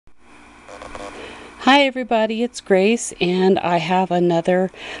Hi everybody, it's Grace, and I have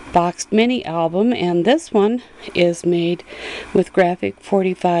another boxed mini album, and this one is made with Graphic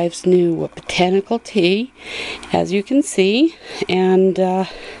 45's new Botanical tea, as you can see. And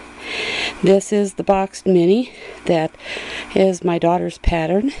this is the boxed mini that is my daughter's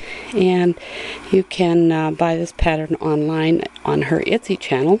pattern, and you can buy this pattern online on her Etsy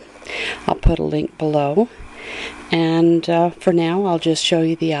channel. I'll put a link below. And for now, I'll just show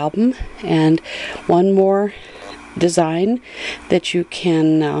you the album and one more design that you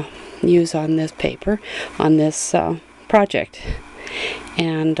can use on this paper, on this project.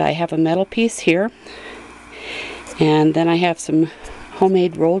 And I have a metal piece here, and then I have some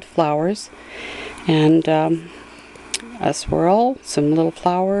homemade rolled flowers, and a swirl, some little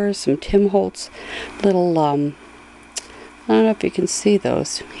flowers, some Tim Holtz little, I don't know if you can see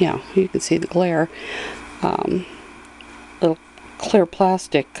those. Yeah, you can see the glare. Little clear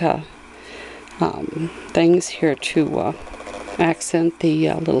plastic things here to accent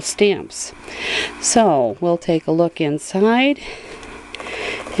the little stamps. So we'll take a look inside,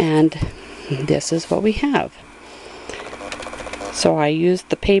 and this is what we have. So I used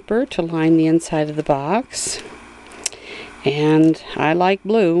the paper to line the inside of the box, and I like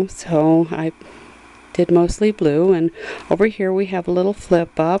blue, so I did mostly blue. And over here we have a little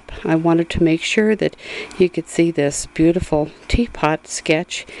flip up. I wanted to make sure that you could see this beautiful teapot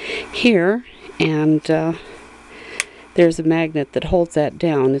sketch here, and there's a magnet that holds that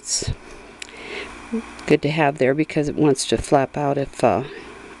down. It's good to have there because it wants to flap out if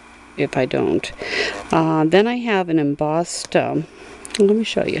I don't. Then I have an embossed, let me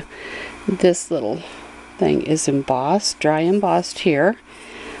show you. This little thing is embossed, dry embossed here.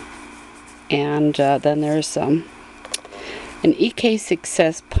 And then there's an EK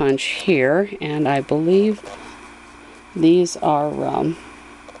Success punch here, and I believe these are,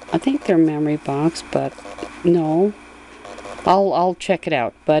 I think they're memory box, but no, I'll check it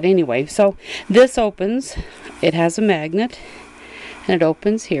out. But anyway, so this opens, it has a magnet, and it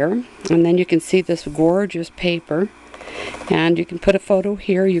opens here, and then you can see this gorgeous paper, and you can put a photo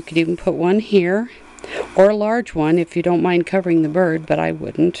here. You could even put one here, or a large one if you don't mind covering the bird, but I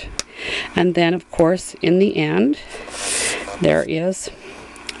wouldn't. And then, of course, in the end, there is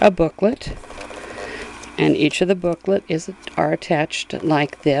a booklet, and each of the booklet are attached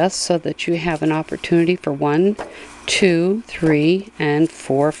like this, so that you have an opportunity for 1, 2, 3, and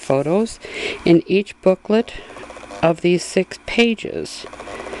 4 photos in each booklet of these 6 pages.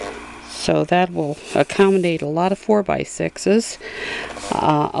 So that will accommodate a lot of 4x6s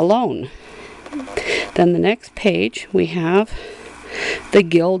alone. Then the next page we have the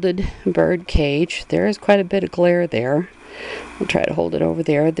gilded bird cage. There is quite a bit of glare there. I'll try to hold it over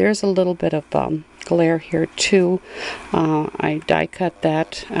there. There's a little bit of glare here too. I die cut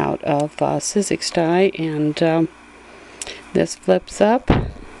that out of Sizzix die, and this flips up,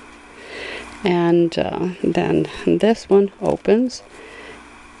 and then this one opens,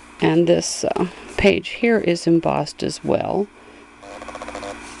 and this page here is embossed as well,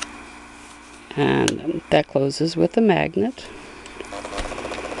 and that closes with a magnet.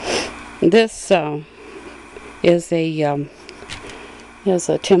 This is a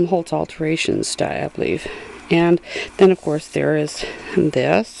Tim Holtz alterations die, I believe. And then, of course, there is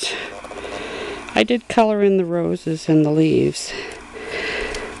this. I did color in the roses and the leaves,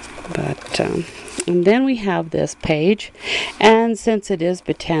 but and then we have this page, and since it is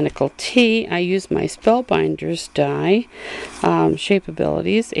Botanical tea, I used my Spellbinders die, Shape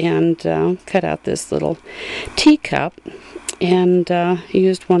Abilities, and cut out this little teacup, and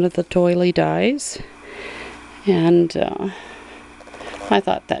used one of the doily dies, and I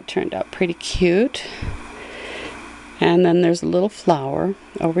thought that turned out pretty cute. And then there's a little flower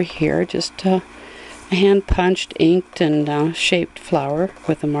over here, just a hand punched, inked, and shaped flower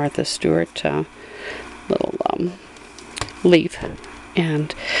with a Martha Stewart little leaf,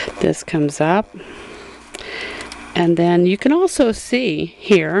 and this comes up. And then you can also see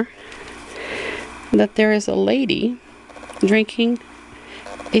here that there is a lady drinking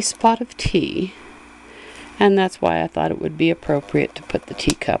a spot of tea, and that's why I thought it would be appropriate to put the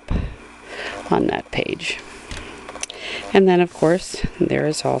teacup on that page. And then, of course, there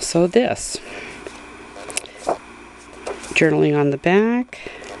is also this journaling on the back,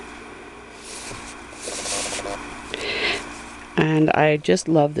 and I just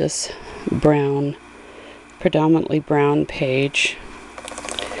love this brown, predominantly brown page.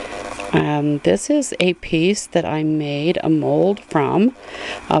 This is a piece that I made a mold from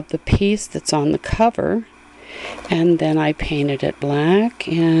of the piece that's on the cover, and then I painted it black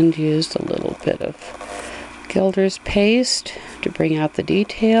and used a little bit of Gilder's paste to bring out the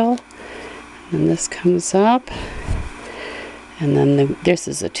detail. And this comes up. And then this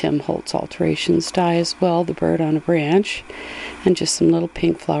is a Tim Holtz Alterations die as well, the bird on a branch. And just some little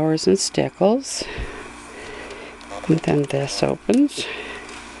pink flowers and stickles. And then this opens.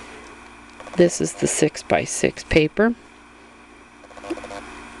 This is the 6x6 paper.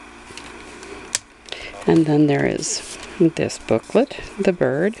 And then there is this booklet, the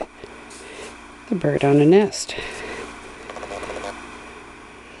bird on a nest.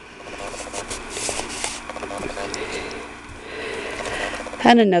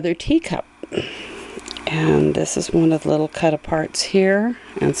 And another teacup. And this is one of the little cut aparts here,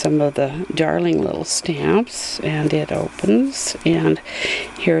 and some of the darling little stamps, and it opens. And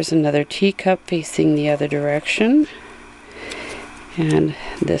here's another teacup facing the other direction. And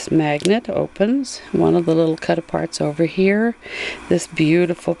this magnet opens. One of the little cut aparts over here. This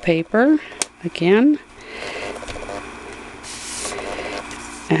beautiful paper again.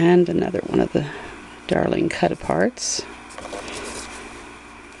 And another one of the darling cut aparts.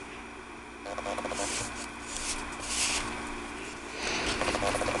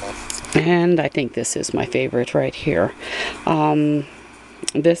 And I think this is my favorite right here.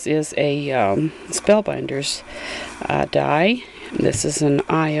 This is a Spellbinders die. This is an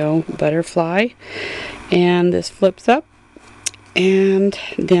IO butterfly. And this flips up. And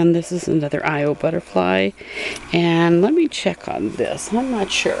then this is another IO butterfly. And let me check on this. I'm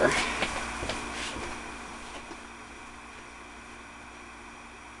not sure.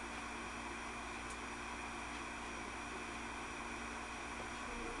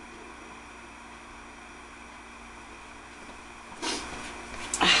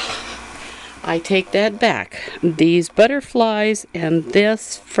 I take that back. These butterflies and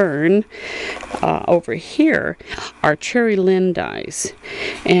this fern over here are cherry lin dies,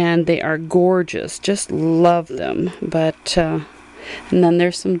 and they are gorgeous. Just love them. But and then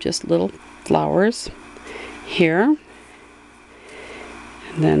there's some just little flowers here.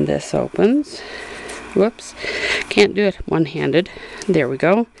 And then this opens. Whoops, can't do it one-handed. There we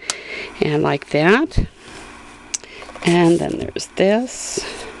go. And like that. And then there's this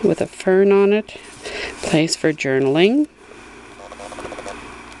with a fern on it, place for journaling.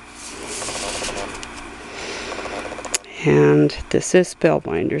 And this is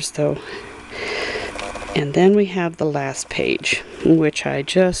Spellbinders though. And then we have the last page, which I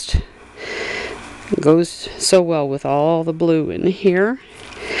just goes so well with all the blue in here.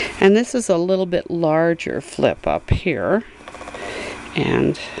 And this is a little bit larger flip up here.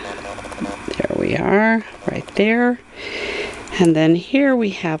 And there we are, right there. And then here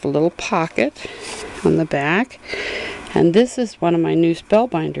we have a little pocket on the back. And this is one of my new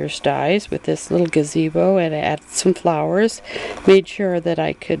Spellbinders dies with this little gazebo, and I added some flowers. Made sure that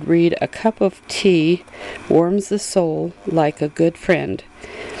I could read "A cup of tea warms the soul like a good friend."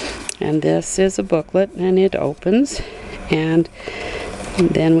 And this is a booklet, and it opens. And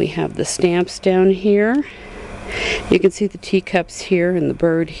then we have the stamps down here. You can see the teacups here and the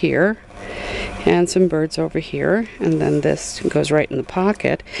bird here. And some birds over here, and then this goes right in the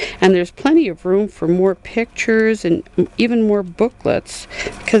pocket. And there's plenty of room for more pictures and even more booklets,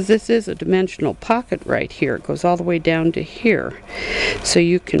 because this is a dimensional pocket right here. It goes all the way down to here, so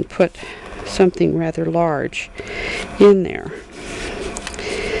you can put something rather large in there.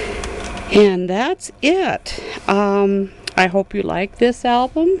 And that's it. I hope you like this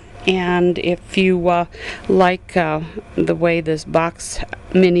album. And if you like the way this box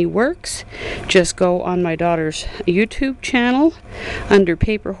mini works, just go on my daughter's YouTube channel under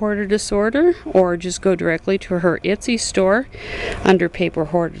Paper Hoarder Disorder, or just go directly to her Etsy store under Paper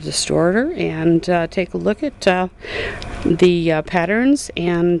Hoarder Disorder and take a look at the patterns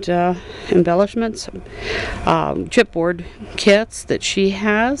and embellishments, chipboard kits that she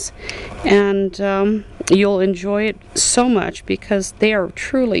has. And you'll enjoy it so much, because they are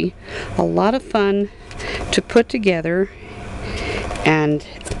truly a lot of fun to put together and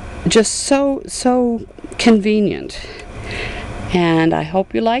just so convenient. And I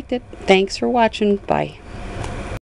hope you liked it. Thanks for watching. Bye.